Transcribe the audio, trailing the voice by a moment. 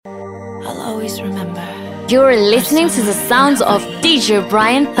always remember. You're listening to the sounds of DJ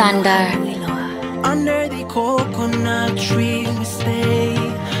Bryan Thunder. Under the coconut tree we stay,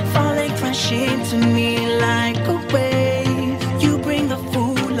 falling crashing to me like a wave. You bring the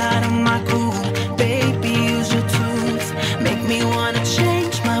fool out of my cool, baby, use your tools, make me wanna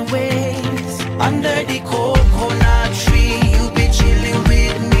change my ways. Under the coconut tree, you be chilling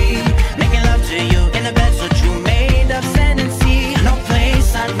with me, making love to you in a bed so true, made of sand and sea. No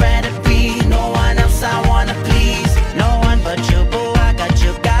place I'd rather be, no one else I wanna please, no one but you, boo, I got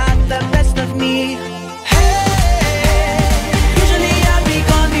you, got the best of me.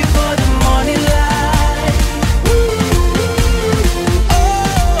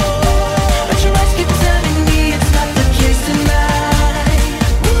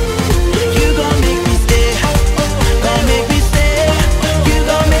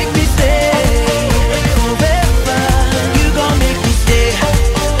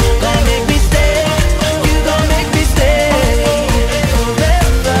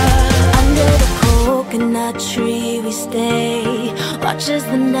 As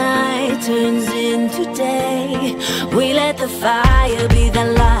the night turns into day, we let the fire be the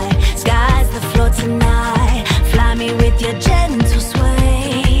light. Sky's the floor tonight. Fly me with your gentle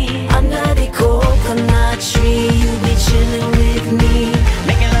sway. Under the coconut tree, you be chilling with me,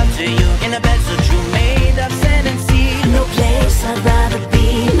 making love to you in a bed so true, made of sand and sea. No place I'd rather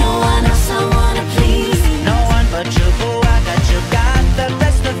be, no one else I wanna please, no one but you, boo, I got you, got the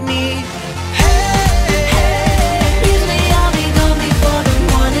best of me.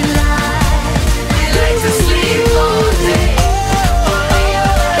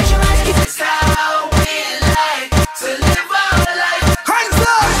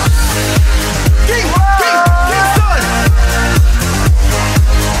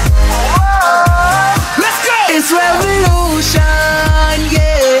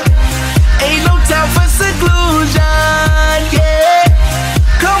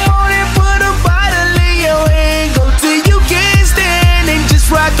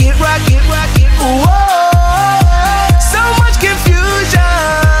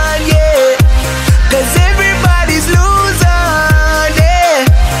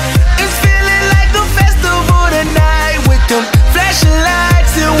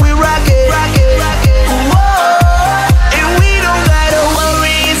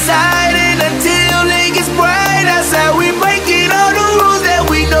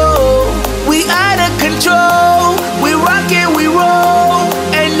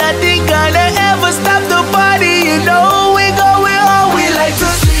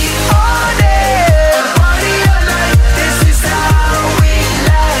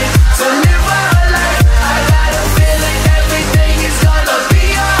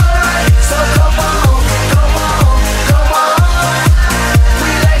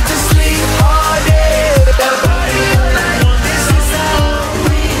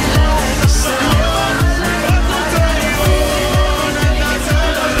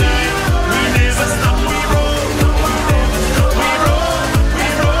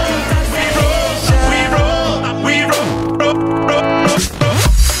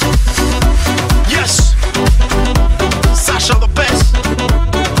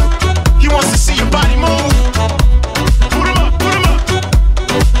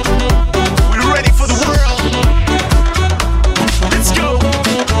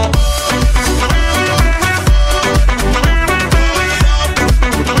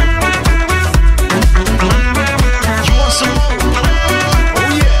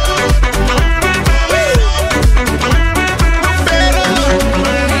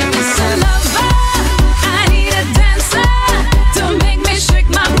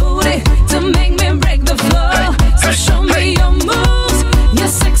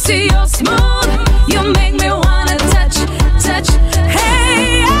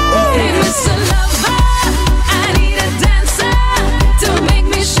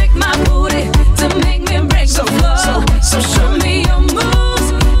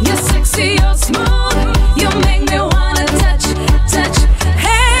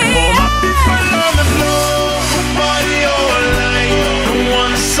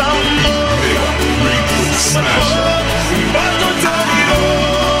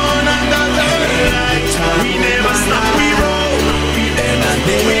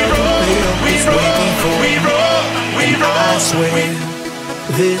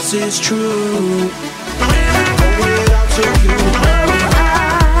 This is true. Owe it out to you.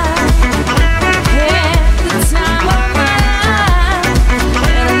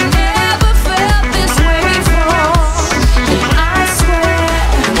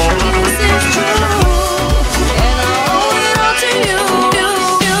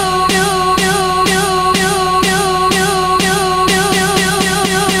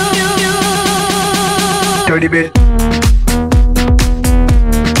 Dirty bit.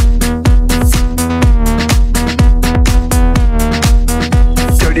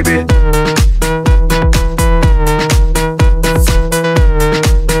 Dirty bit.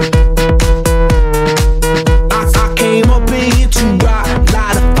 I came up in here to rock,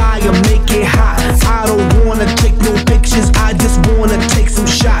 light a fire, make it hot. I don't wanna take no pictures, I just wanna take some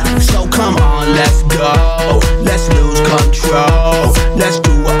shots. So come on, let's go, let's lose control. Let's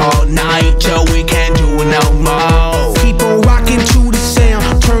do it all night till we can't do it no more. Keep on rocking to the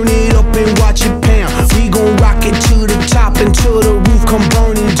sound, turn it up and watch it pound. We gon' rock it to the top until the roof come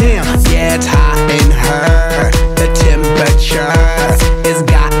burning down. Yeah, it's hot in her, the temperature has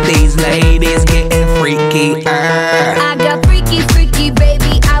got these ladies getting freaky. I got freaky, freaky,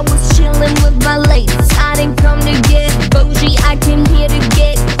 baby. I was chillin' with my ladies. I didn't come to get bougie, I came here to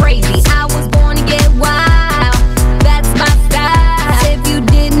get crazy. I was born to get wild, that's my style. If you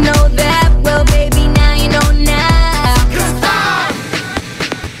didn't know that, well, baby, now you know now. 'Cause I'm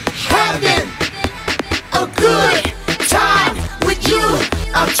having a good time with you,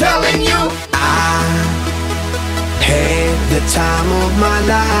 I'm telling you. I had the time of my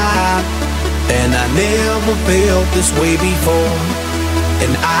life, and I never felt this way before.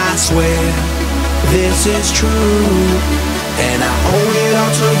 And I swear this is true, and I owe it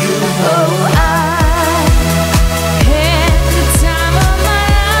all to you. Oh, I had the time of my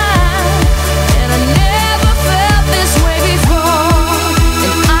life, and I never felt this way before.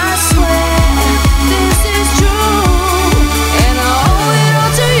 And I swear this is true, and I owe it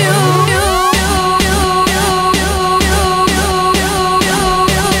all to you.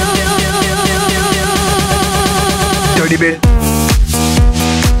 Dirty bit.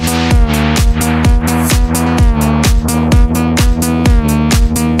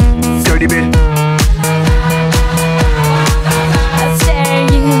 Dirty bit. I dare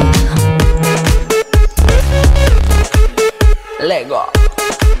you. Let go.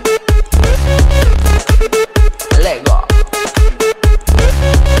 Let go.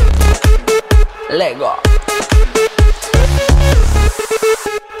 Let go.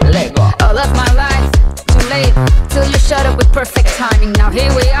 Let go. All of my life, too late, till you shut up with perfect timing. Now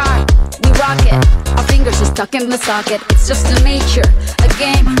here we are, we rock it. Our fingers are stuck in the socket. It's just a nature, a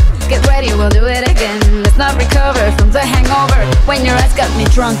game. Get ready, we'll do it again. Let's not recover from the hangover. When your eyes got me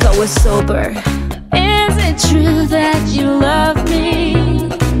drunk, I was sober. Is it true that you love me?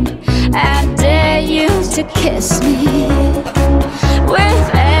 I dare you to kiss me. With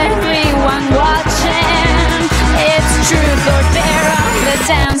everyone watching, it's truth or dare on the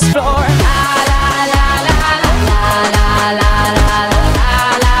dance floor. La la la la la la la la la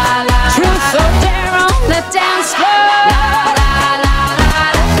la la. Truth or dare on the dance floor. La la la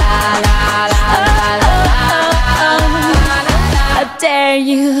la la la la la. I dare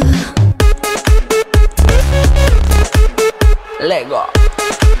you. Let go.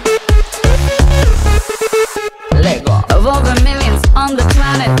 Let go. Of all the millions on the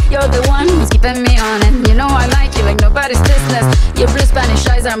planet, you're the one who's keeping me on it. You know I like you like nobody's business. Your blue Spanish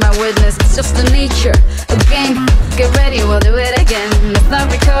eyes are my witness. It's just a nature, a game. Get ready, we'll do it again. Let's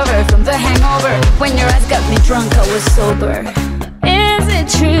not recover from the hangover. When your eyes got me drunk, I was sober. Is it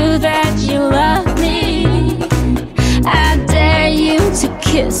true that you love me? I dare you to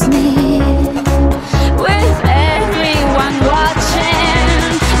kiss me. With everyone watching,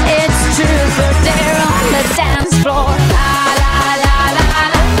 it's truth or dare on the dance floor. La la la la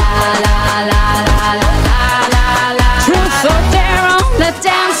la la la la la la la. Truth or dare on the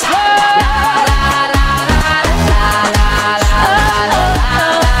dance floor. La la la la la la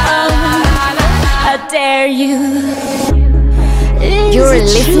la la. I dare you. You're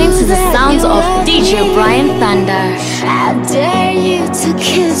listening to the sounds of DJ Bryan Thunder. I dare you to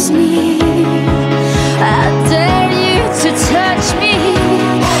kiss me. I dare you to touch me.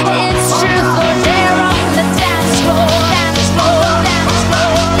 It's truth or dare on the dance floor. Dance floor, dance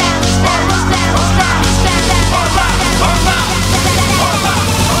floor, dance, dance, dance, dance, dance,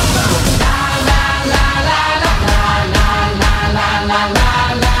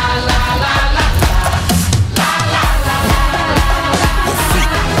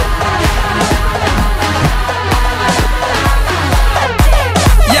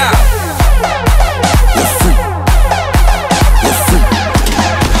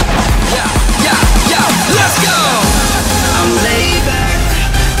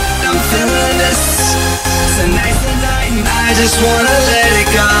 I just wanna let it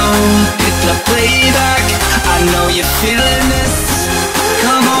go. Hit the playback, I know you're feeling this.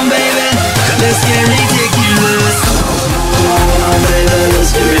 Come on, baby, let's get ridiculous. Come on, baby,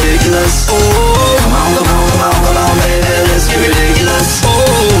 let's get ridiculous. Oh, come on, baby, let's get ridiculous. Oh,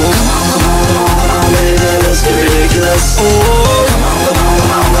 come on, baby,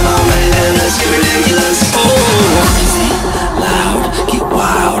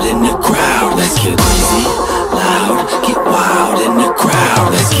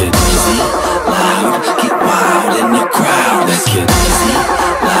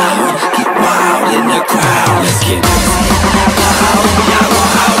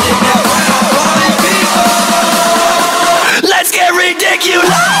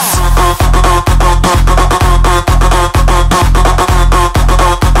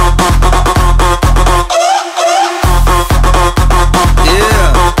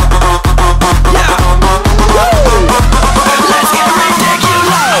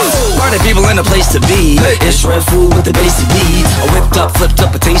 It's red food with the basic beat. I whipped up, flipped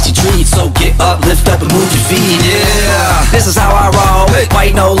up a tasty treat. So get up, lift up and move your feet. Yeah, this is how I roll.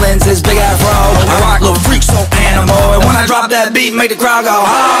 White no lenses, big afro. I rock little freak, so animal. And when I drop that beat, make the crowd go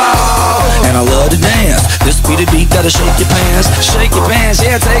oh. And I love to dance. This be the beat that'll shake your pants. Shake your pants,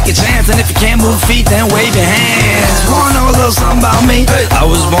 yeah, take a chance. And if you can't move feet, then wave your hands. Wanna know a little something about me? I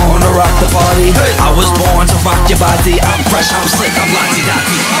was born to rock the party. I was born to rock your body. I'm fresh, I'm slick, I'm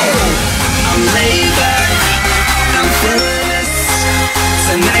lottie-dottie. Oh, I'm laid back, I'm feeling this. It's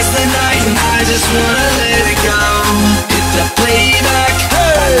a nice night and I just wanna let it go. Hit the playback,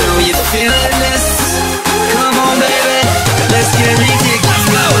 I know you're feeling this. Come on baby, let's get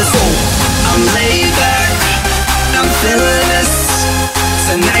ridiculous. I'm laid back, I'm feeling this.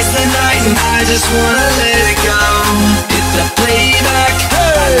 It's a nice night and I just wanna let it go. Hit the playback,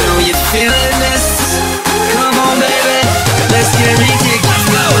 I know you're feeling this. Come on baby, let's get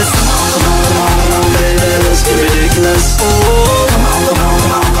ridiculous. Come on, baby, let's get ridiculous. Oh, come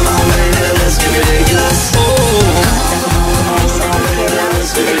on, baby, let's get ridiculous. Oh,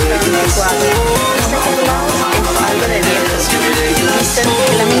 Dicen que el algo de viejo. Dicen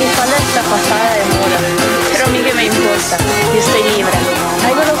que la minifalda está pasada de moda. Pero a mí que me importa, yo estoy libre.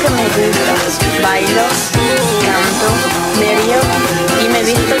 Hago lo que me gusta. Bailo, canto, me río y me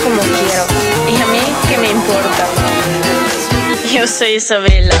visto como quiero. Y a mí que me importa. Yo soy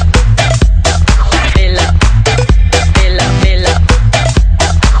Isabela. Bella, bella, bella,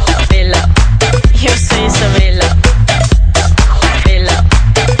 bella. Yo soy Isabela.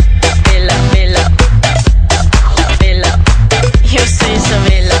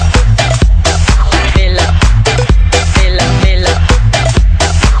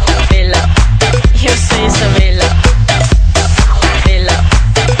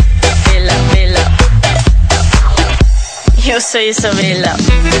 Yo soy Isabela.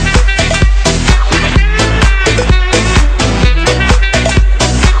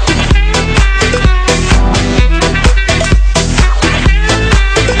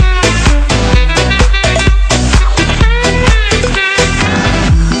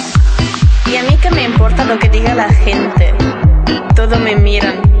 Y a mí que me importa lo que diga la gente. Todos me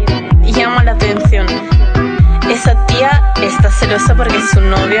miran y llama la atención. Esa tía está celosa porque su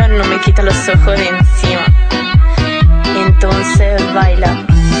novio no me quita los ojos de encima. Entonces baila,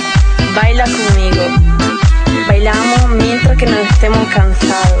 baila conmigo. Bailamos mientras que no estemos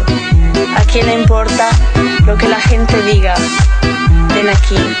cansados. ¿A quién le importa lo que la gente diga? Ven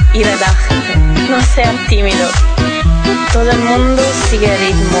aquí y relájate, no seas tímido. Todo el mundo sigue el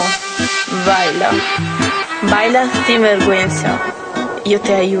ritmo. Baila, baila sin vergüenza. Yo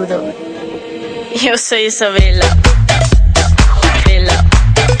te ayudo. Yo soy Isabela.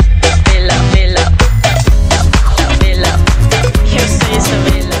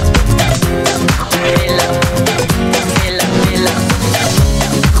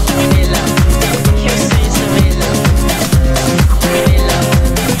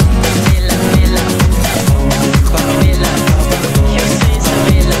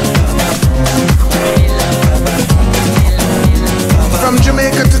 From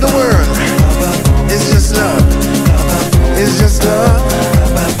Jamaica to the world, it's just love.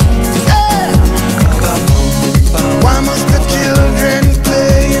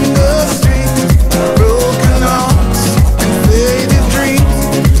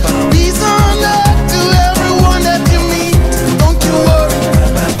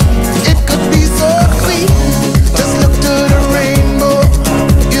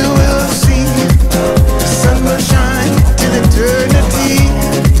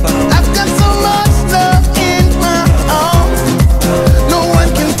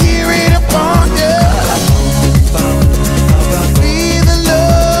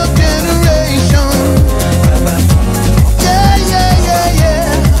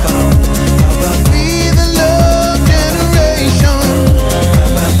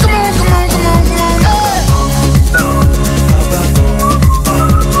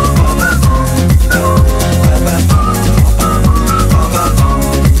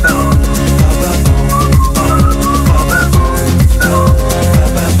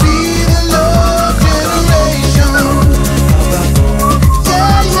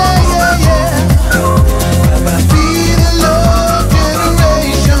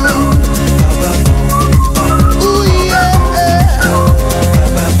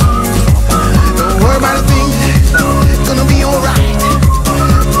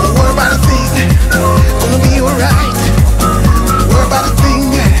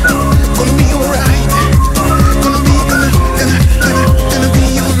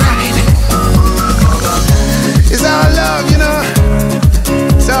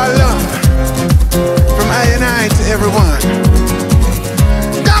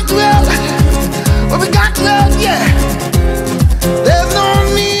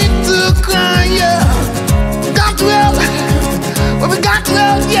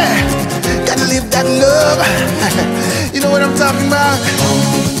 what I'm talking about?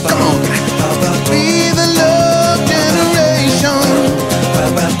 Come on. Be the love generation.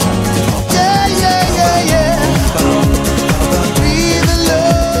 Yeah, yeah, yeah, yeah. Be the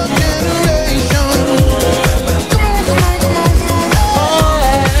love generation.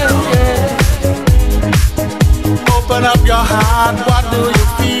 Open up your heart, what do you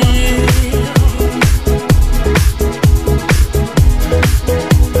feel?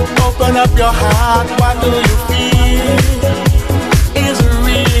 Open up your heart, what do you feel? Is it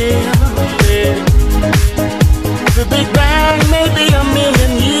real? Yeah. The Big Bang may be a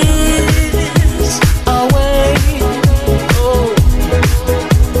million years away. Oh,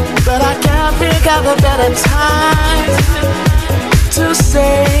 but I can't think of a better time to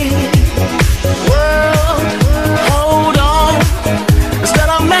say, world, hold on. Instead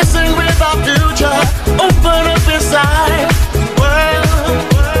of messing with our future, open up inside.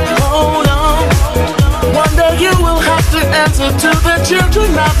 Hold on. One day you will have to answer to the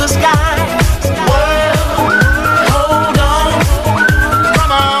children of the sky. Well, hold on.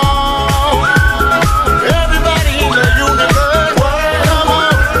 Come on. Everybody in the universe. Well, come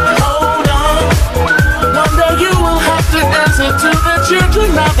on. Hold on. One day you will have to answer to the children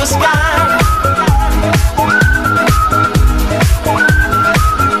of the sky.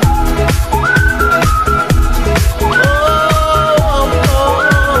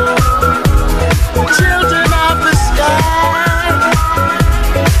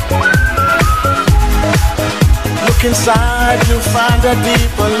 Inside you find a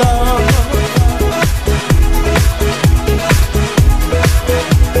deeper love,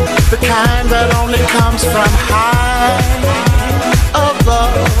 the kind that only comes from high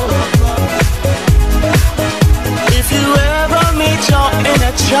above. If you ever meet your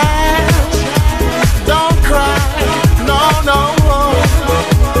inner child, don't cry, no, no.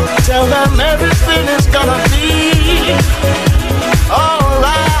 Tell them everything is gonna be alright.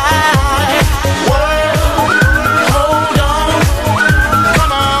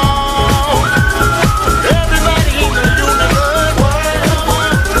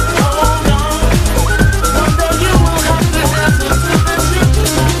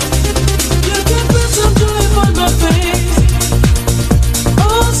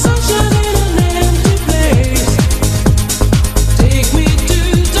 Oh, so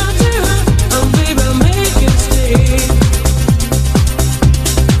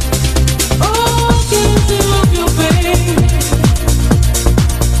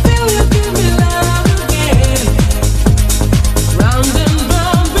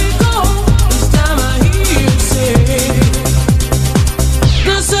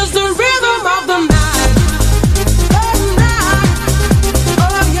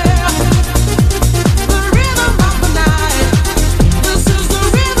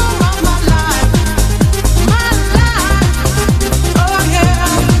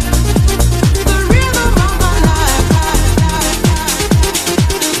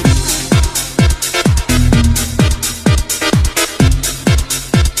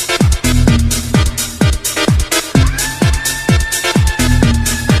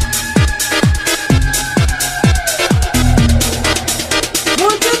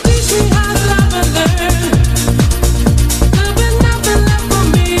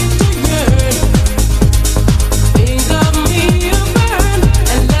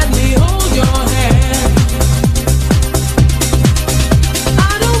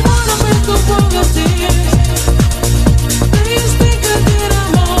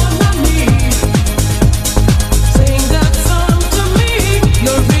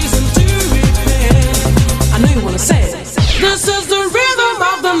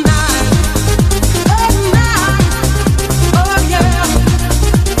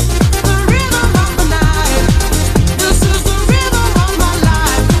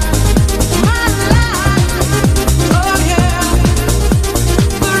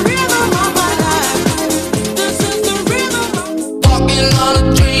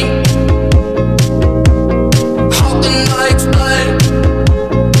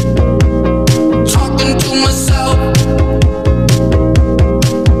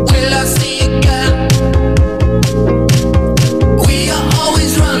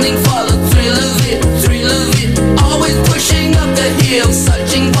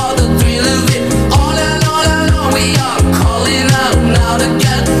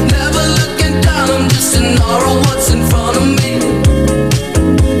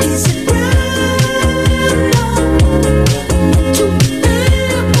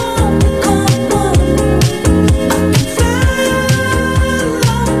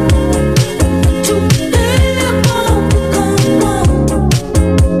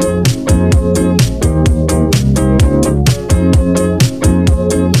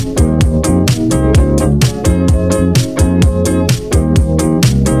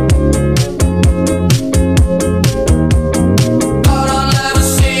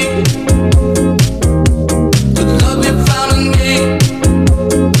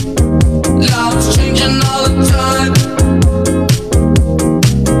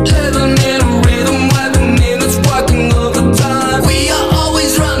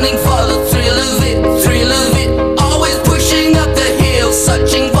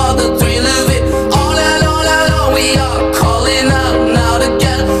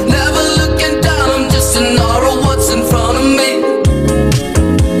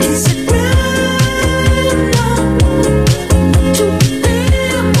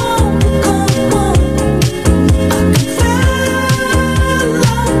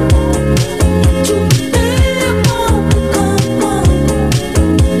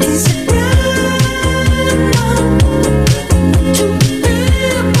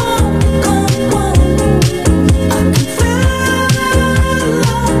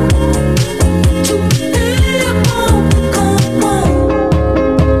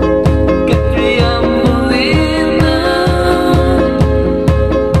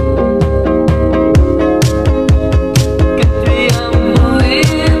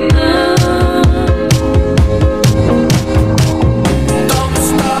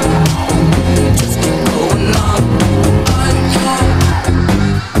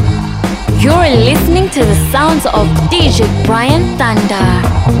DJ Bryan Thunder.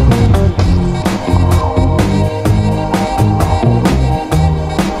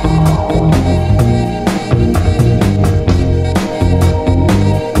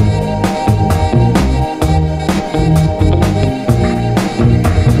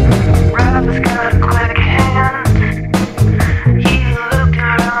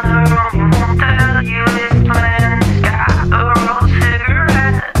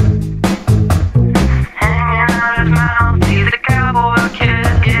 He's a cowboy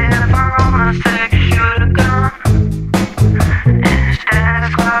kid.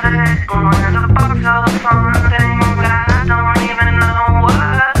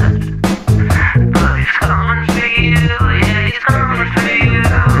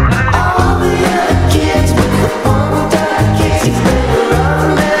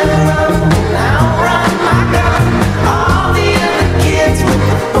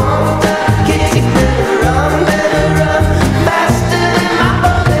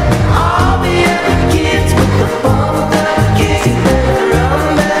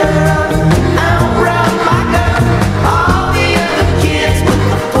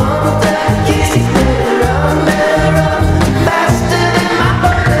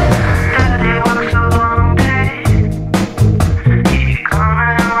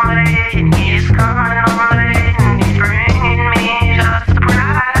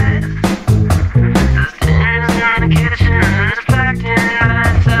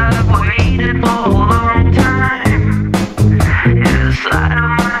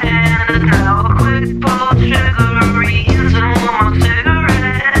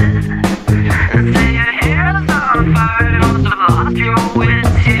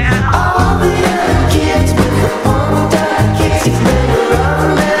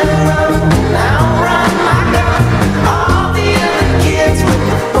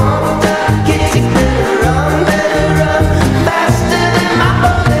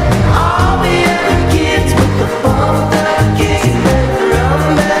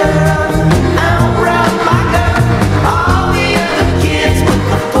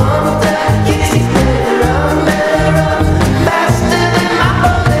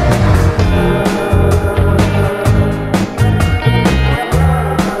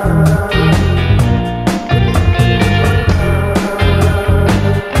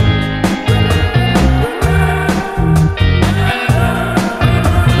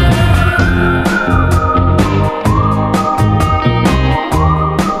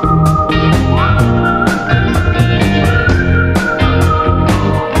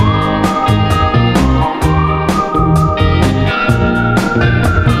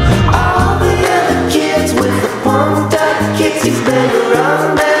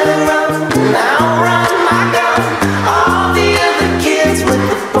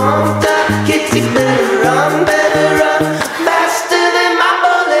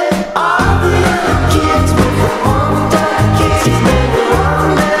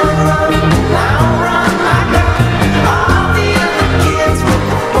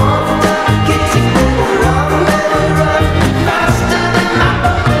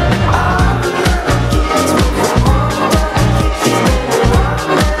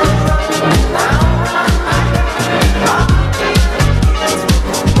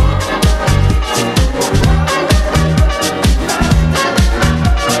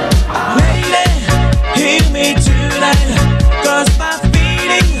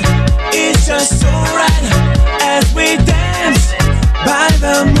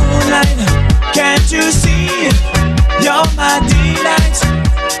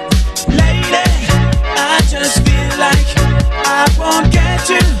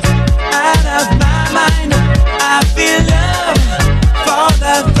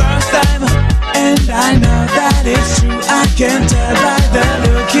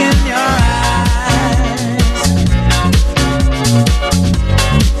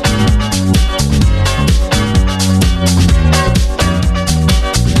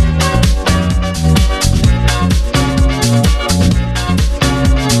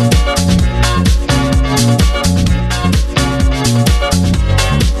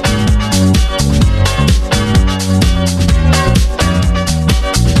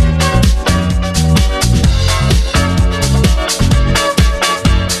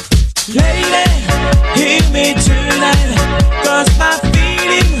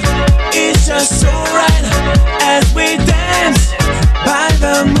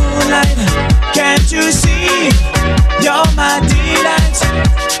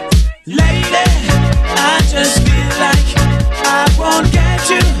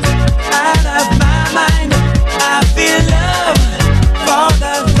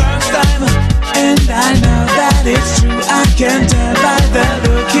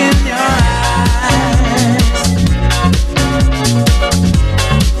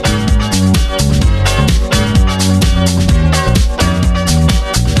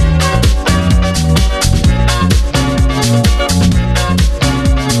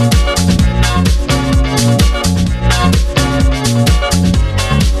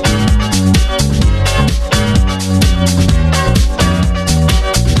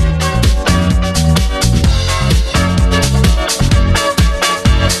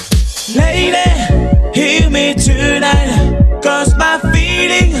 'cause my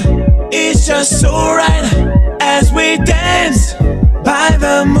feeling is just so right as we dance by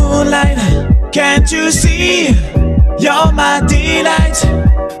the moonlight. Can't you see you're my delight?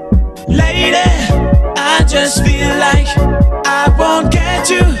 Lady, I just feel like I won't get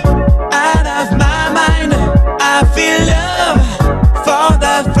you out of my mind. I feel love for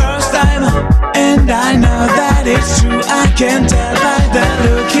the first time, and I know that it's true. I can tell by the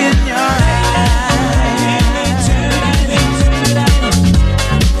look in your eyes.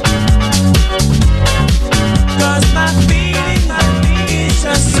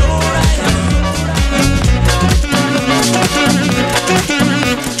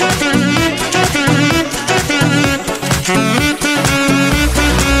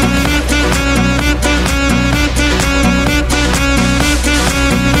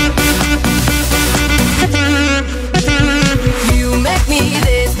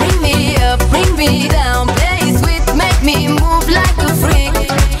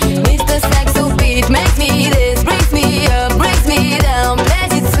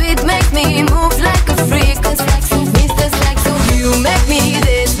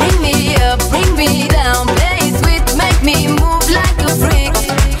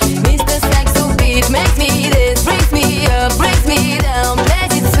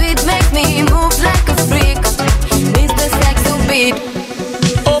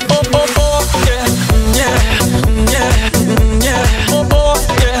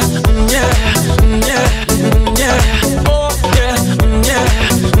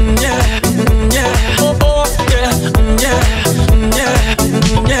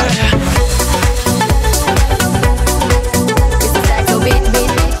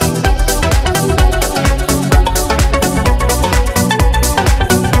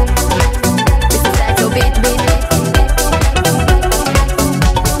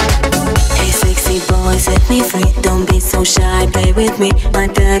 My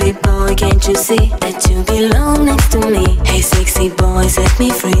dirty boy, can't you see that you belong next to me? Hey sexy boy, set me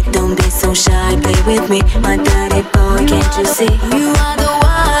free. Don't be so shy, play with me. My dirty boy, can't you see? You are the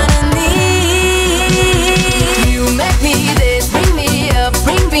one I need. You make me this, bring me up,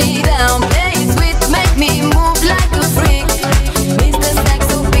 bring me down. Play it sweet, make me move like a freak. Mr.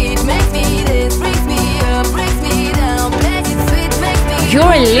 Saxo beat, make me this, brings me up, brings me down. Play it sweet, make me.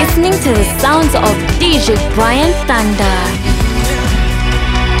 You're listening to the sounds of DJ Bryan Thunder.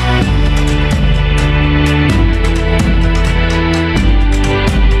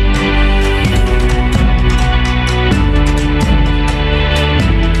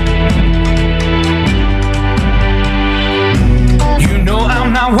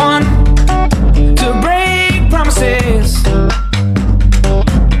 One to break promises.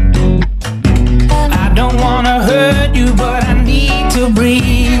 I don't wanna hurt you, but I need to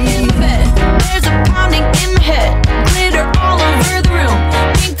breathe. There's a pounding in my head, glitter all over the room.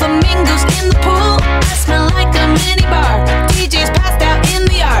 Pink flamingos in the pool, I smell like a mini bar. DJ's passed out in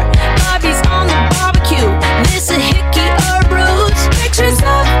the yard, Bobby's on the barbecue. This a hickey or bruise. Pictures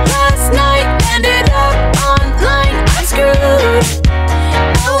of last night ended up online. I'm screwed.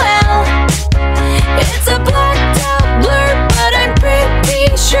 Oh well, it's a blacked out blur, but I'm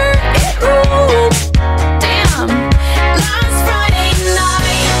pretty sure it ruled. Damn, last Friday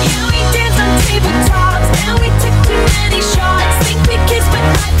night, yeah, we danced on tabletops, and we took too many shots. Think we kissed, but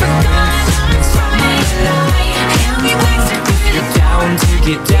I forgot. Last Friday night, yeah, we wasted through the You're down to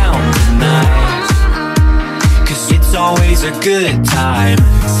get down tonight, 'cause it's always a good time.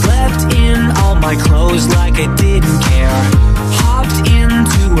 Slept in all my clothes like I didn't care. Hopped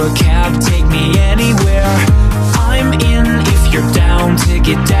into a cab, take me anywhere. I'm in if you're down to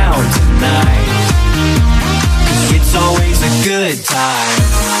get down tonight, 'cause it's always a good time.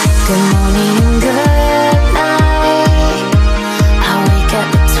 Good morning, good night. I wake up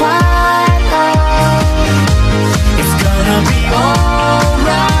at twilight. It's gonna be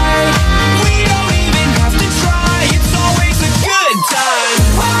alright. We don't even have to try. It's always a good time.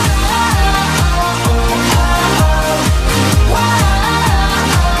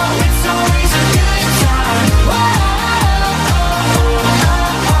 It's always a good time.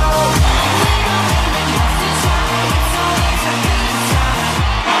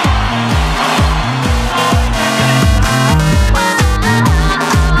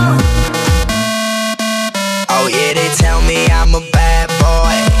 Oh yeah, they tell me I'm a bad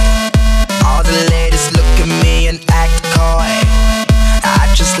boy. All the ladies look at me and act coy. I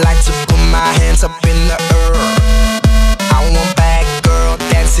just like to put my hands up in the air. I want bad girl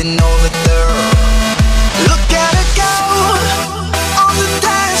dancing over there. Look at her go on the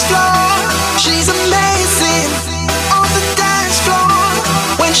dance floor. She's amazing on the dance floor.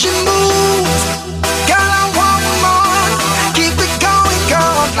 When she moves, girl, I want more.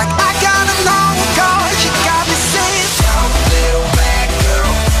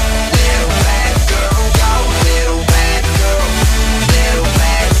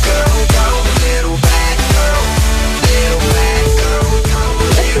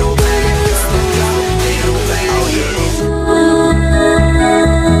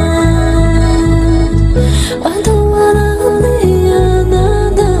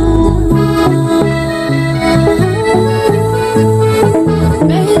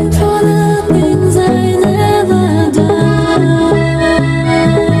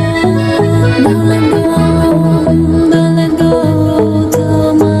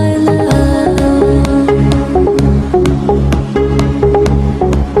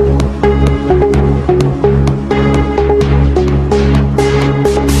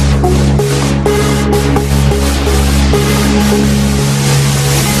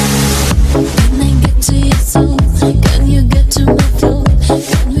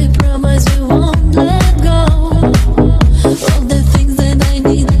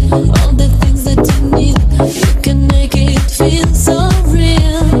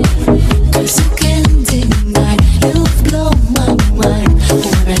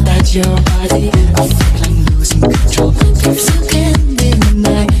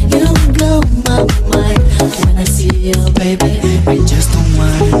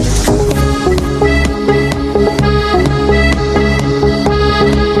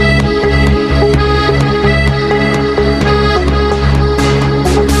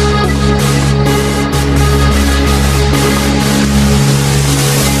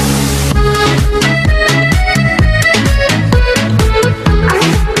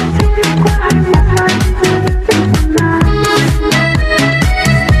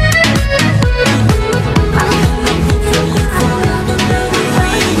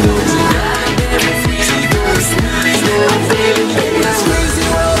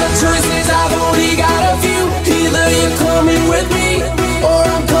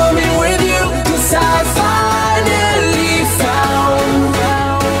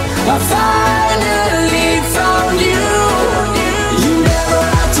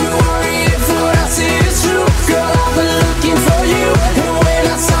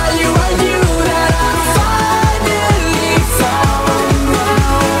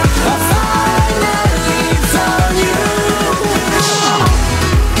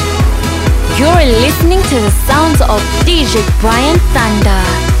 You're listening to the sounds of DJ Bryan Thunder.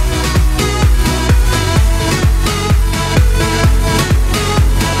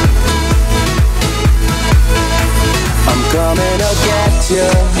 I'm coming to get you,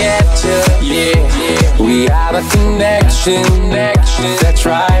 yeah. We have a connection, that's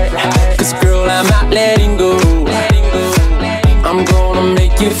right. 'Cause girl, I'm not letting go. I'm gonna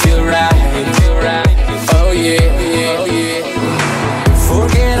make you feel right. Oh yeah, oh yeah.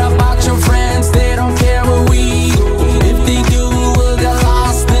 Forget about your friends, they don't care where we go. If they do, we'll get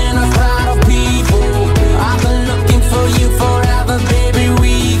lost in a crowd of people. I've been looking for you forever, baby.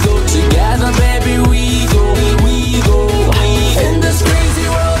 We go together, baby. We go. In this crazy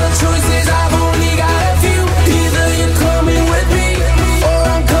world of choices, I've only got a few. Either you're coming with me, or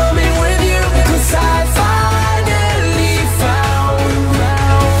I'm coming with you. 'Cause I finally found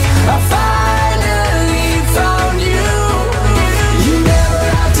you. You never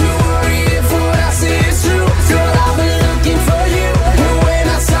have to worry if what I say is true. Girl, I've been looking for you, and when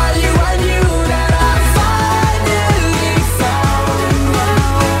I saw you, I knew that I finally found you.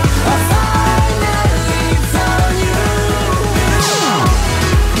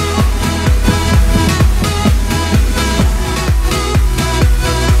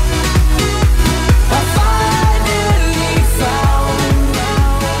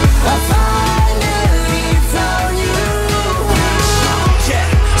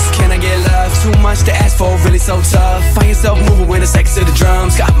 Can I get love? Too much to ask for, really so tough. Find yourself moving when it's next to the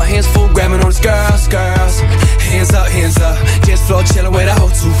drums. Got my hands full, grabbing on these girls. Hands up. Dance floor chilling with a whole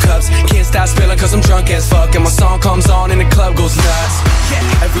 2 cups. Can't stop spilling 'cause I'm drunk as fuck. And my song comes on and the club goes nuts.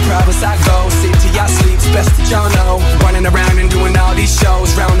 Every province I go, sit till y'all sleep. It's best that y'all know. Running around and doing all these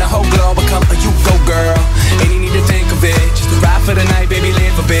shows round the whole globe. I come, you go, girl. Ain't you need to think of it. Just a ride for the night, baby,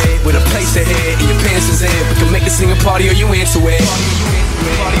 live a bit. With a place to hit and your pants is in. We can make this thing a party or you into it.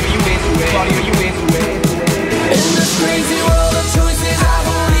 In this crazy world of choices, I've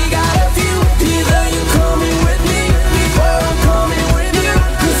only got a few. Either you're coming with me, or I'm coming with you.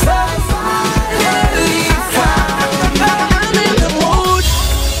 'Cause I finally found I'm in the mood.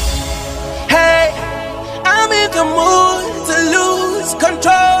 Hey, I'm in the mood to lose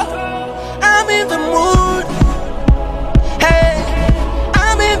control. I'm in the mood. Hey,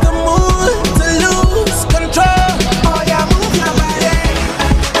 I'm in the mood to lose control. Oh yeah, move your body,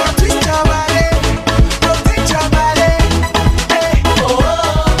 twist your body, rotate your body. Hey,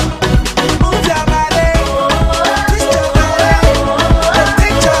 move your body, twist your body,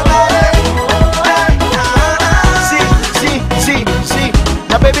 rotate your body. See.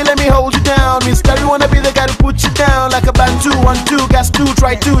 Now baby, let me hold you down. Miss Carrie wanna be the guy to put you down like a band 2, 1, 2, gas 2,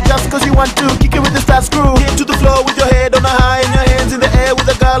 try 2. Just 'cause you want to, kick it with the start screw. Hit to the floor with your head on a high and your hands in the air with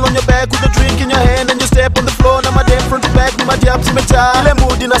a girl on your back with a drink in your hand and you step on the floor. Now my damn front to back, ni majabs imejaa. Ile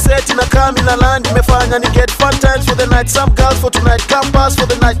mood in a set in a calm in a land imefanya ni get fun times for the night. Some girls for tonight, campers for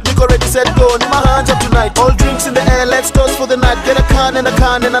the night. Nick already said go, ni my hands up tonight. All drinks in the air, let's toast for the night. Get a can and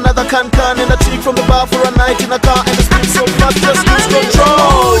another can and a chick from the bar for a night in a car and a speed so fast just lose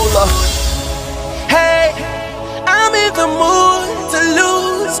control. Hey, I'm in the mood to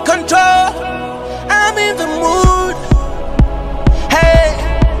lose control. I'm in the mood. Hey,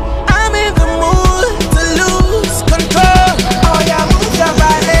 I'm in the mood to lose control. Oh yeah, move your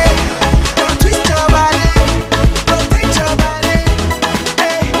body, twist your body, rotate your body.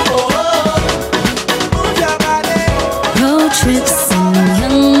 Hey, move your body. Road trips and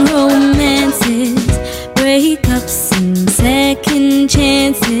young romances, breakups and second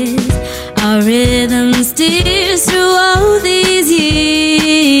chances. Our rhythm steers through all these years.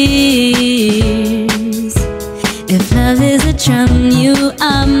 If love is a drum, you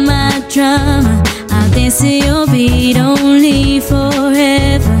are are my drama. I'll dance to your beat only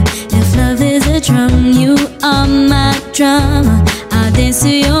forever. If love is a drum, you are my drama. I'll dance to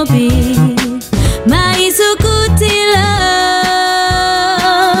your beat. My Isukuti love.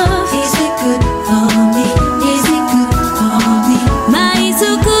 Is it good for me? Is it good for me? My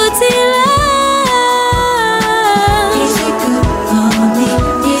Isukuti love. Is it good for me?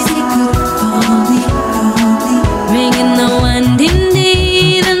 Is it good for me? Ringing the one din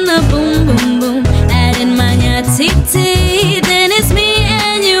din and the boom boom boom. Adding my nyatiti, then it's me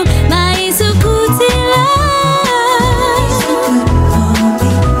and you. My Isukuti love.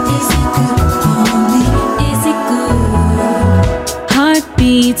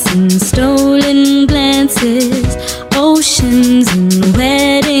 Heartbeats and stolen glances, oceans and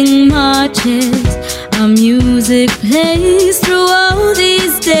wedding marches. Our music plays through all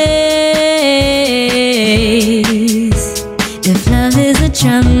these days. If love is a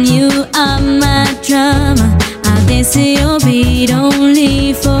drum, you are my drama. I'll dance to your beat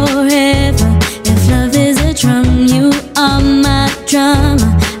only forever. If love is a drum, you are my drama.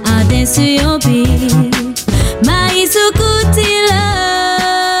 I'll dance to your beat. My Isukuti love.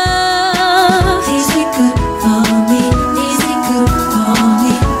 Is it good for me? Is it good for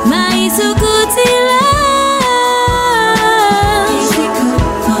me? My Isukuti love. Is it good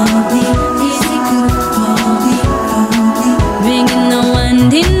for me? Is it good for me? Ringing the one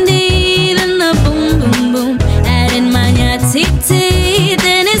din din and the boom boom boom. Adding my nyatiti,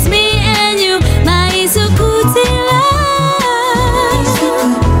 then it's me and you. My Isukuti love. Is it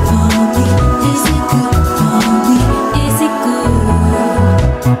good for me? Is it good for me? Is it good?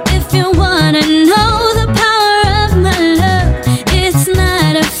 If you wanna know the power of my love, it's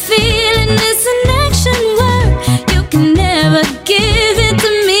not a feeling, it's an action word. You can never give it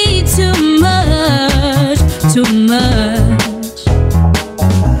to me too much, too much.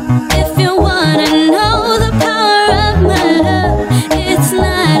 If you wanna know the power of my love, it's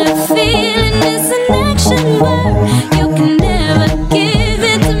not a feeling, it's an action word. You can never give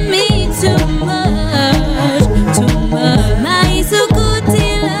it to me too much, too much. My Isukuti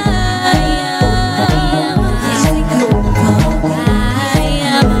love. Is it good for me?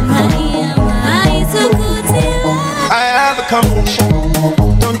 My Isukuti love. I have a confession,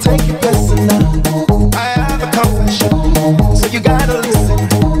 don't take it personal. I have a confession, so you gotta listen.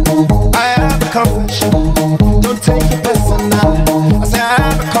 I have a confession, don't take it personal. I say I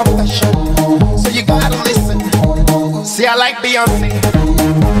have a confession, so you gotta listen. See, I like Beyonce,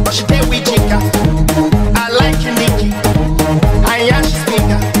 but she did with Chica. I like Nicki, I am she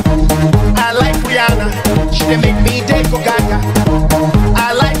speaker. I like Rihanna, she did make me go gaga.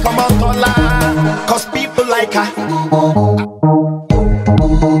 I like Omotola, cause people like her.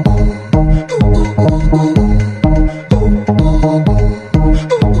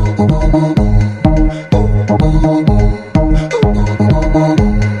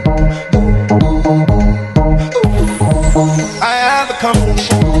 I have a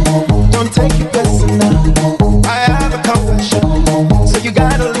confession, don't take it personal. I have a confession, so you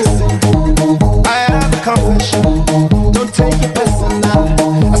gotta listen. I have a confession, don't take it personal.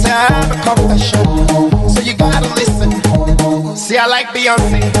 I say I have a confession, so you gotta listen. See, I like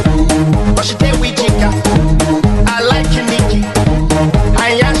Beyonce, but she did with Chica. I like Nicki,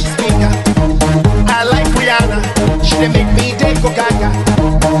 I am she speaker. I like Rihanna, she did make me go gaga.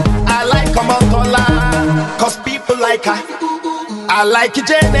 I like Omotola, cause people like her. I like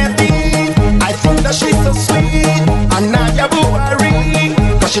Genevieve, I think that she's so sweet. And Nadia Buhari,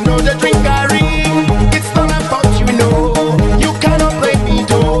 cause she know the drink Gary. It's not about you know, you cannot play me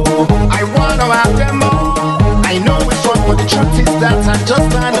though. I wanna have them all, I know it's wrong, but the truth is that I'm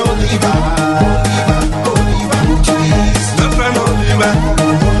just an Oliver. Oliver trees, not an Oliver.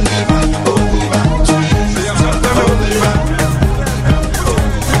 Oliver trees, not an Oliver.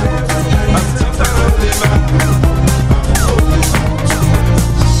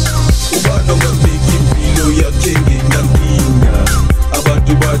 You're taking a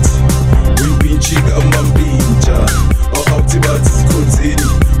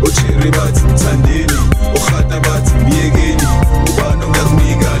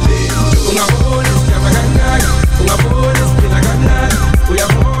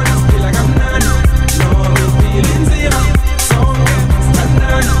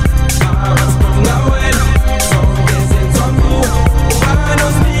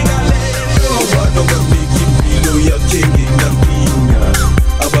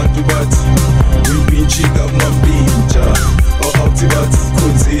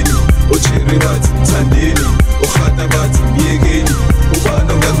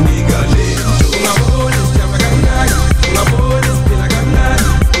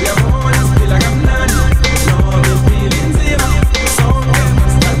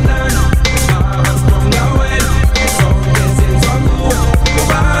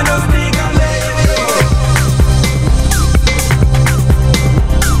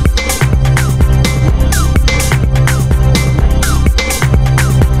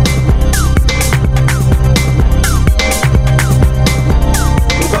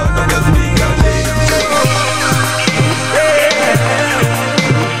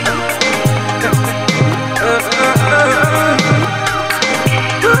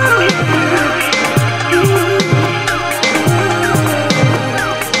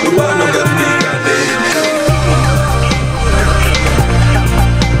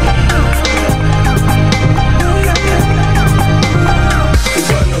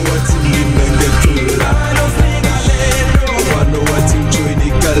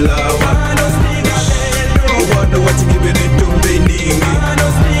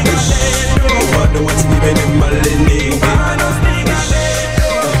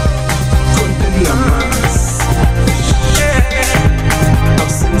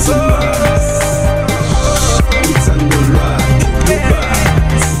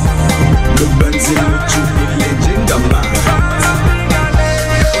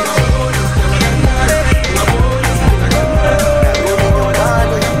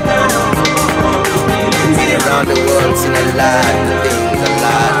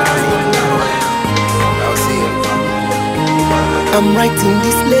I'm writing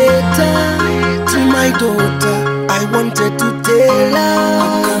this letter to my daughter. I wanted to tell her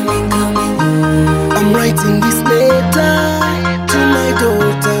I'm writing this letter to my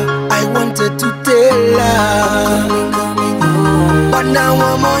daughter. I wanted to tell her, but now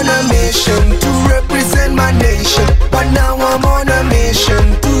I'm on a mission to represent my nation. But now I'm on a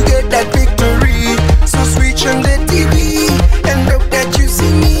mission to get that victory. So switch on the TV and hope that you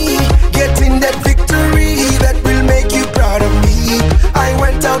see me getting that victory that will make you proud of me. I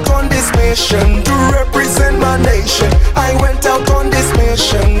went out on this mission to represent my nation. I went out on this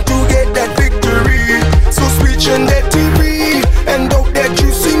mission to get that victory. So switch on the TV and hope that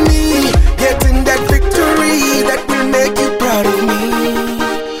you see me getting that victory that will make you proud of me.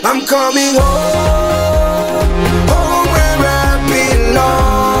 I'm coming home, home where I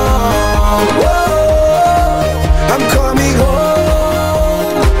belong. Whoa, I'm coming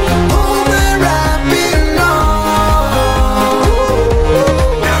home, home where I belong.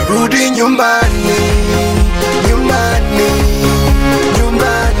 Now Rudy nyumbani, nyumbani,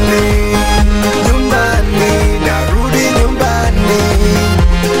 nyumbani, nyumbani. Now Rudy nyumbani,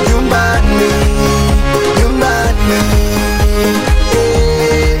 nyumbani, nyumbani.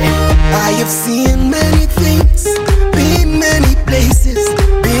 I have seen many things, been many places,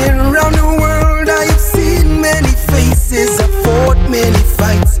 been around the world. I have seen many faces. I've fought many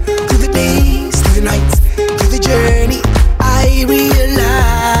fights, through the days, through the nights, through the journey. I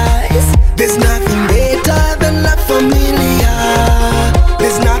realize there's nothing better than la familia.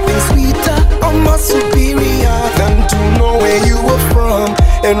 There's nothing sweeter or more superior than to know where you were from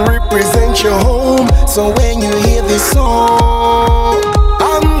and represent your home. So when you hear this song,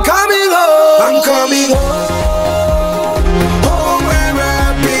 I'm coming home. I'm coming home, home where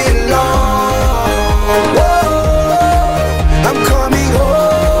I belong. Whoa, I'm coming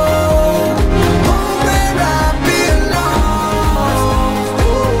home, home where I belong.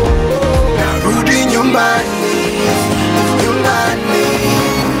 Now Rudy nyumbani, nyumbani,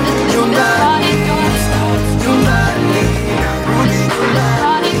 nyumbani, nyumbani. Now Rudy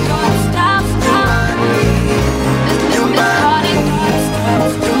nyumbani, nyumbani,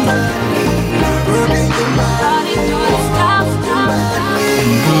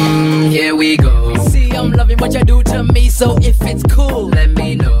 Here we go. See, I'm loving what you do to me, so if it's cool, Let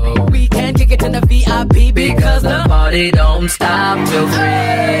me know. we can kick it in the VIP Because the party don't stop till 3.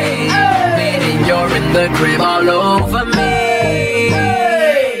 Meaning you're in the crib all over me.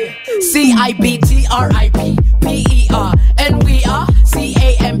 CIBTRIPPER, and we are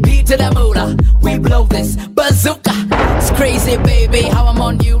CAMP to the motor. We blow this bazooka. It's crazy, baby, how I'm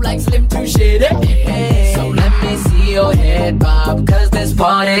on you like Slim to shit. So let me see your head bob, cause this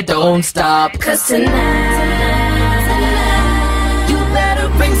party don't stop. Cause tonight, you better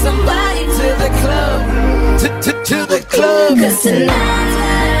bring somebody to the club. To the club. Cause tonight,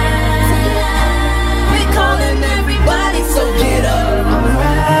 we're calling everybody, so get up.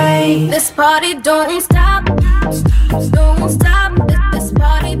 Alright. This party don't stop. Don't stop. This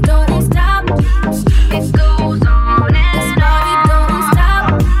party don't stop. It goes on and this party don't stop.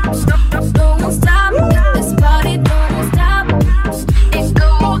 Don't stop. This party don't stop. It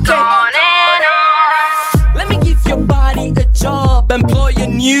goes on and on. Let me give your body a job, employ a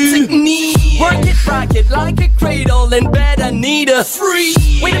new technique. Work it, rock it like a cradle in bed. I need a free.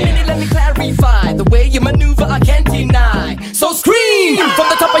 Wait a minute, let me clarify. The way you maneuver, I can't deny. So scream from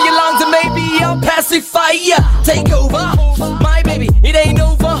the top of your lungs and maybe I'll pacify ya. Take over, my baby, it ain't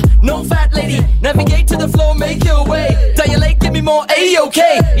over. No fat lady, navigate to the floor, make your way. Dilate, give me more A-OK.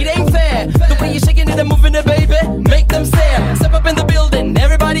 It ain't fair, the way you're shaking it and moving it, baby. Make them stare. Step up in the building,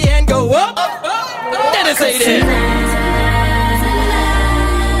 everybody and go up. Then it's say it.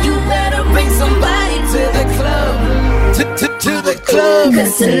 You better bring somebody to the club. To the club.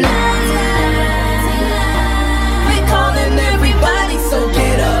 Cause tonight, we're calling everybody, so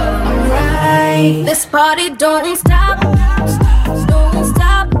get up. Alright. This party don't stop. Don't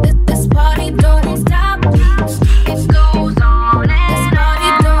stop. This party don't stop. It goes on and this party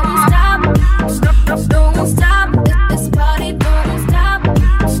don't stop. Don't stop. This party don't stop.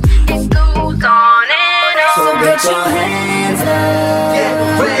 It goes on and on. So get your hands up. Get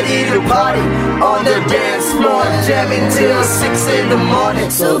ready to party on the dance floor, jamming till 6 in the morning.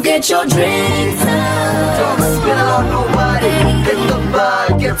 So get your drinks up. Don't spill on nobody. Hit the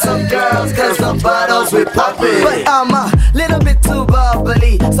bar, get some girls, cause the bottles we poppin'. But I'm a little bit too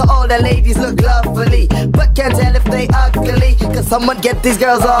bubbly, so all the ladies look lovely, but can't tell if they ugly, cause someone get these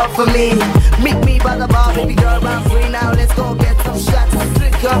girls off of me. Meet me by the bar, baby girl, I'm free now. Let's go get some shots.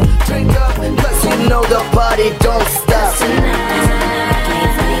 Drink up, cause you know the party don't stop.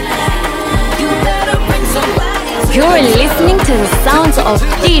 You better bring somebody to You're listening to the sounds of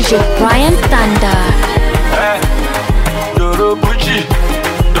DJ Bryan Thunder. Doro Bucci,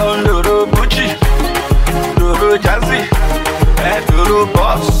 Don Doro Bucci, Doro Jazzy, Doro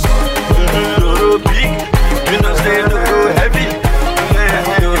Boss, Doro Big, you know say Doro Heavy,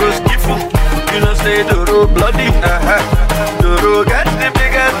 Doro Skiffle, you know say Doro Bloody, Doro get the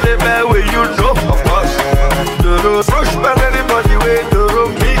biggest level where you know, of course. Doro push back anybody way Doro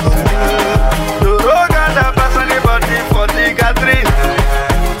meet. Doro got a pass anybody for the gathering.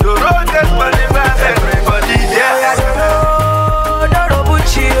 Doro get money back everybody, yeah. Doro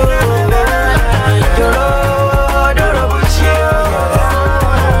Bucci, Doro Bucci,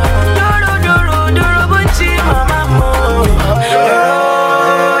 Doro Bucci, mama,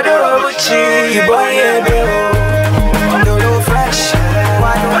 Doro Bucci, boy, yeah, Doro fresh,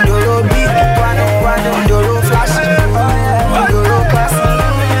 Doro big, Doro flash, Doro classy,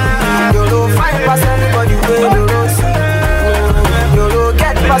 Doro fine pass anybody way Doro see, Doro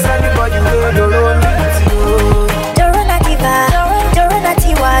get pass anybody way Doro meet you. Doro na diva, Doro na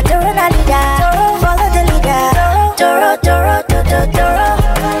tiwa, Doro na leader, follow the leader. Doro, Doro, Doro, Doro,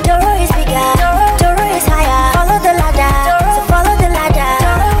 Doro is bigger, Doro is higher. Follow the ladder, so follow the ladder.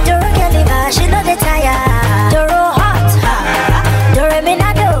 Doro can leave her, she know the tire. Doro hot, Doro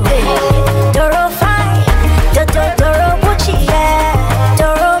minado, Doro fine, Doro Gucci, yeah.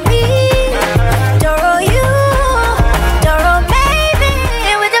 Doro me, Doro you, Doro baby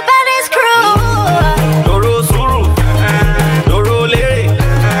with the baddest crew. Doro Suru, Doro Lere,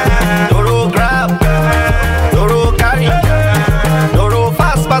 Doro Grab, Doro Carry, Doro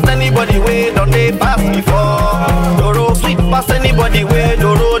fast pass anybody way, don't they pass before. Doro sweet pass anybody way,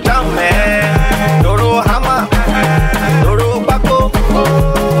 Doro jam man, Doro hammer, Doro bako,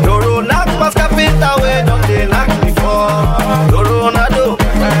 Doro knock pass carpenter way, don't they knock before. Doro Nado,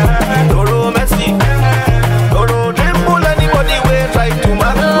 Doro Messi, Doro dribble anybody way, try to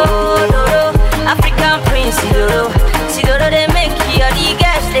mark. Doro, African Prince, Doro. See Doro, they make you all the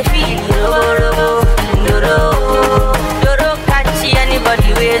girls they feel. Doro, Doro catchy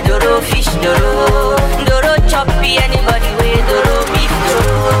anybody way. Doro fish, Doro choppy anybody way. Doro beef,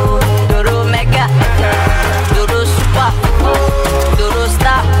 Doro mega, Doro super, Doro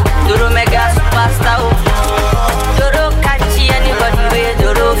star, Doro mega superstar. Doro catchy anybody way.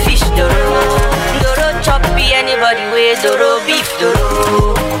 Doro fish, Doro choppy anybody way. Doro beef,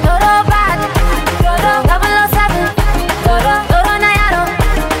 Doro. Doro bad, Doro 007, Doro Nayaro,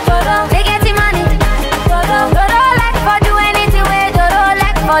 Doro they get the money. Doro like for do anything way. Doro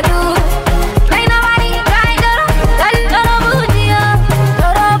like for do. Ain't nobody try Doro Bucci,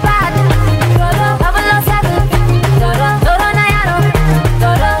 Doro bad, Doro 007, Doro Nayaro,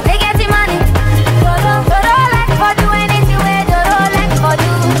 Doro they get the money. Doro like for do anything way. Doro like for do.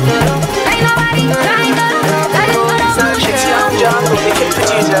 Ain't nobody try Doro Bucci.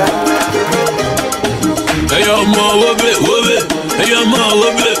 Hey yo, ma, hey yo, ma,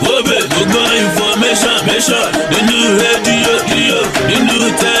 you got information, the new radio, the new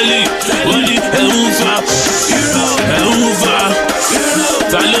telly, only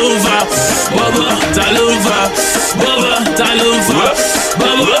Talova,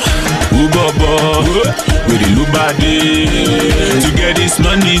 Baba, we the look bad day, to get this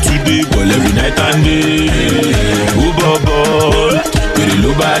money today, but every night and day, Baba, we the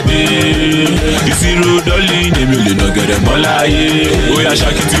look bad day, you see road darling, they will not get them all oh yeah,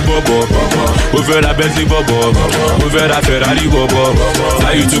 Shakiti Bobo, over a Bentley Bobo, over a Ferrari Bobo,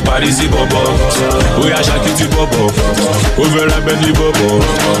 fly you to Paris Bobo, oh yeah, Shakiti Bobo, over a Bentley Bobo,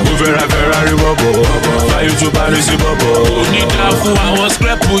 over a Ferrari Bobo, fly you to Paris Bobo. Need that for I was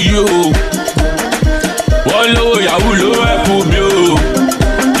scrap for you. One low, ya will low for me.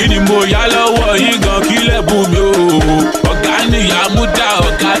 Kini mo ya lọ́wọ́ yìí gan kílẹ̀ bù mí o. Ọ̀gá ni ìyá mú dá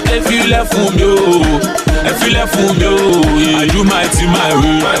ọ̀gá tẹ́ filẹ̀ fún mi o. Ẹ filẹ̀ fún mi o. I do my thing my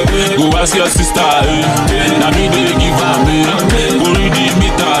way. Go ask your sister. Na me dey give am me. Orí di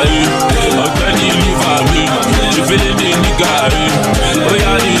mítà. Ọ̀gbẹ́ni liver mi. Ṣèfẹ́lẹ́ dé nígà.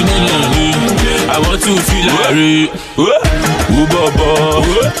 Bóyá ní nílẹ̀ mi. I want to feel like oh Bobo,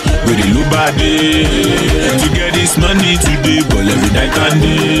 we the look bad day. To get this money today, but every night and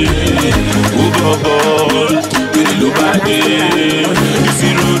day. Oh Bobo, we the look bad day. You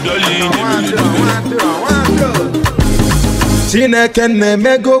see road darling, Chineke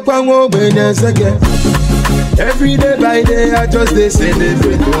na-emego kwanwo ogbenye nseke. Every day by day I just dey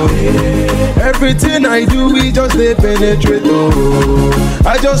celebrate oh. Everything I do we just dey penetrate oh.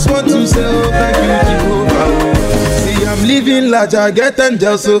 I just want to say oh thank you Jehovah. See I'm living large, I get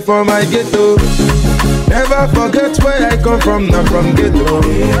angels so for my ghetto. Never forget where I come from, not from ghetto. Oh,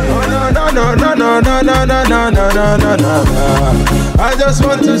 no, no, no, no, no, no, no, no, no, no, no, no, no. I just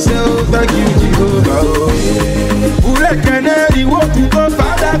want to say, oh, thank you, Jehovah. Who let Kennedy walk to go,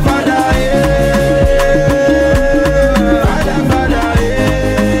 Father, Father, yeah. Father, Father,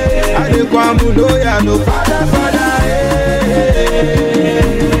 yeah. I don't want to know, yeah, no, Father, Father, yeah.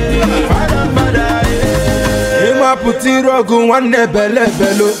 Father, Father, yeah. Ima puti rogu wane bele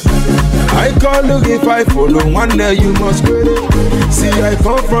belo. I call look if I follow one day you must go. See I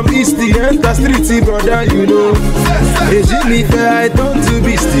come from East the enter street brother you know. Hey Jimmy fair I turn to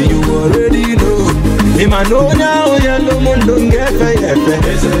beast you already know. Him I know now yellow moon don't get fair.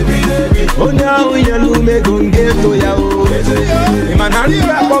 Oh now yellow me gon get to ya o. Him I nari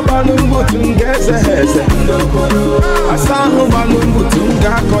back up balloon butun get a head. I saw him balloon butun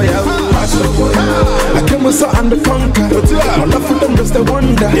ga koya. I came with so and the conquer. My love for them just a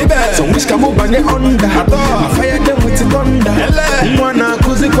wonder. So which come up and under. I fire them with the thunder. Mwana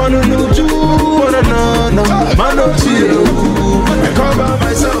kuzi kwanu nuju. No, mano chill. I cover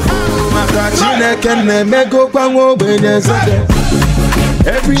myself. Makachine kenne mego kwango benye zade.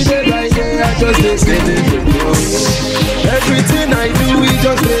 Every day by day I just dey say it. Everything I do we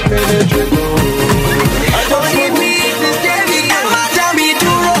just dey penetrate. I just want to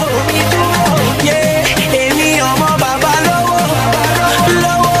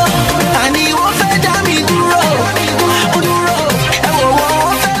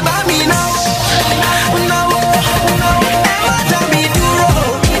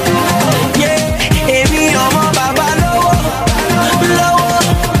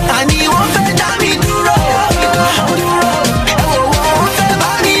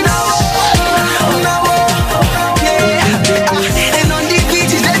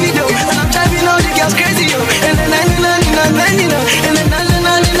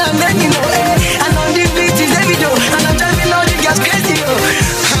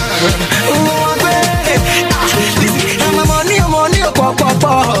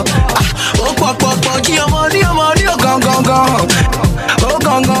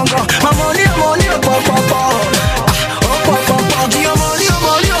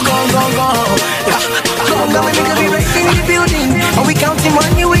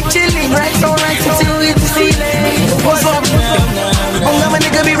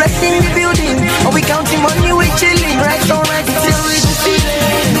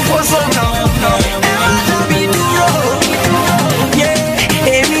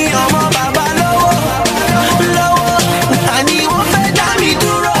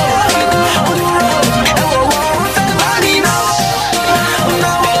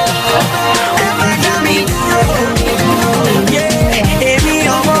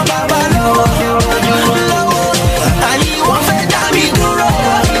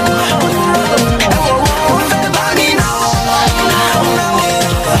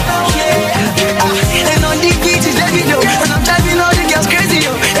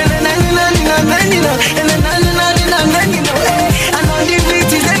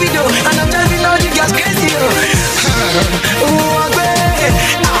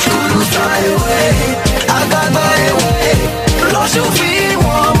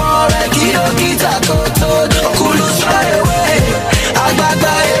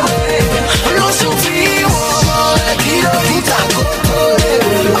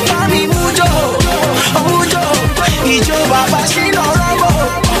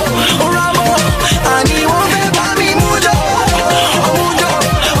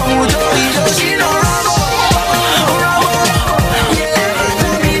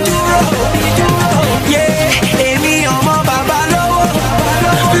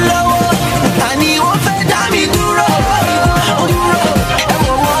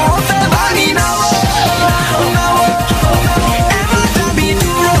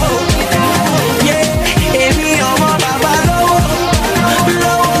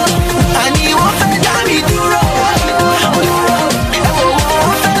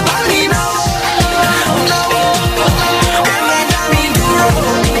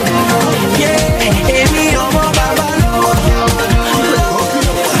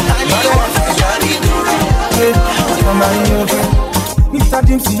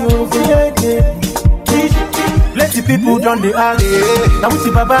Plenty people done the ask. Now we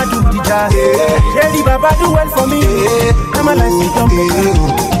see Baba do the jazz. Yeah, the Baba do well for me. Now my life is done better.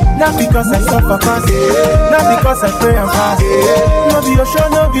 Not because I suffer fast, not because I pray and fast. No be your show,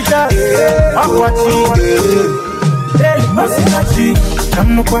 no be jazz. I'm watching. Hey, Bossinachi,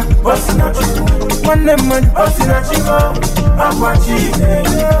 I'm no qua, Bossinachi. One man, Bossinachi, I'm watching.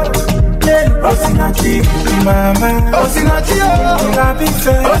 Osinachi, mama. Osinachi,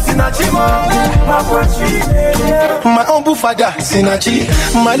 Osinachi, my humble father, Sinachi.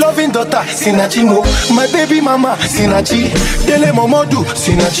 My loving daughter, Sinachi mo. My baby mama, Sinachi. Dele Momodu,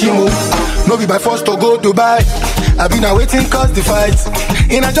 Sinachi mo. No be by force to go Dubai. I been waiting cause the fight.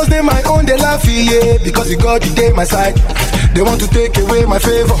 And I just did my own, they laugh, yeah. Because it got the day my side. They want to take away my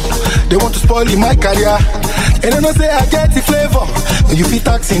favor. They want to spoil my career. And they don't say I get the flavor. You feel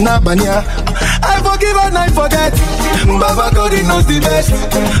tax in Albania. I forgive and I forget. Baba God, he knows the best.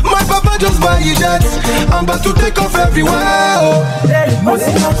 My papa just buy you jet. I'm about to take off everywhere.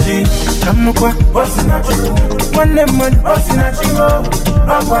 Osinachi, Kamukwa, Osinachi. One lemon, Osinachi,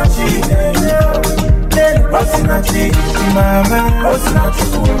 Akwachi. Osinachi, mama. Osinachi,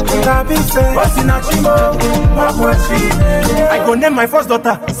 Kabife. Osinachi, Akwachi. I go name my first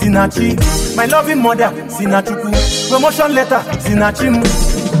daughter, Sinachi. My loving mother, Sinachuku. Promotion letter, Sinachi.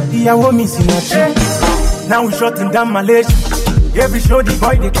 Iyawo mi Sinachi. Now we shut him down Malaysia. Every show the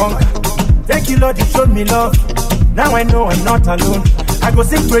boy they conquer. Thank you Lord, you showed me love. Now I know I'm not alone. I go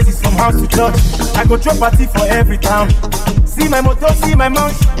sing praises from house to church. I go throw party for every town. See my motto, see my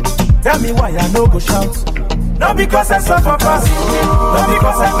mouth. Tell me why I no go shout. Not because I suffer fast. Not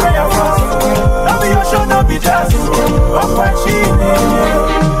because I pray and fast. Not be your show, not be jazz. I'm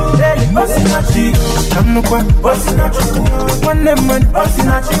watching. Osinachi, Kamukwa, Osinachi. One lemon,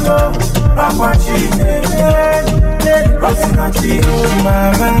 Osinachi, Akwachi. Osinachi,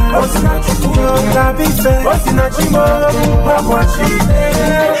 mama. Osinachi, Kabife. Osinachi, Akwachi.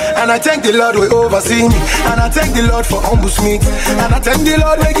 And I thank the Lord will oversee me. And I thank the Lord for humble me. And I thank the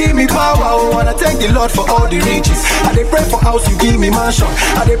Lord will give me power. Oh, and I thank the Lord for all the riches. I dey pray for house, you give me mansion.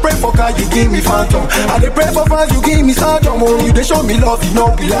 I dey pray for car, you give me phantom. I dey pray for fans, you give me stardom. Oh, you dey show me love, you know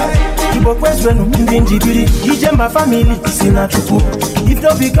be lie. Ibo kwezwenu mbinjibiri. Ije my family, Sinachuku. If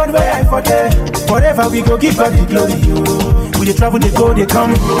no be God where I forget, forever we go give God the glory. We dey travel, they go, they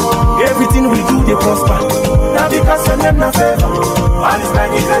come. Everything we do, they prosper. Now because your name na favor. All this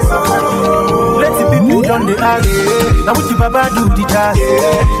time is grace of God. Let the people done the act. Now with the Baba do the jazz.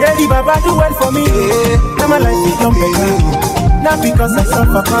 Yeah, the Baba do well for me. Now my life is done better. Not because I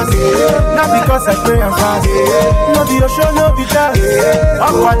suffer fast. Not because I pray and fast. No be your show, no be jazz.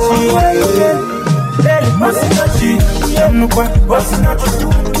 Akwachi. Osinachi, Kamukwa, Osinachi.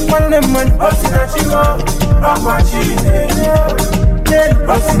 One lemon, Osinachi, Akwachi.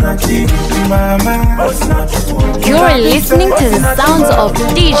 Osinachi, mama. Osinachi. You're listening to the sounds of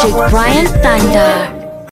DJ Bryan Thunder.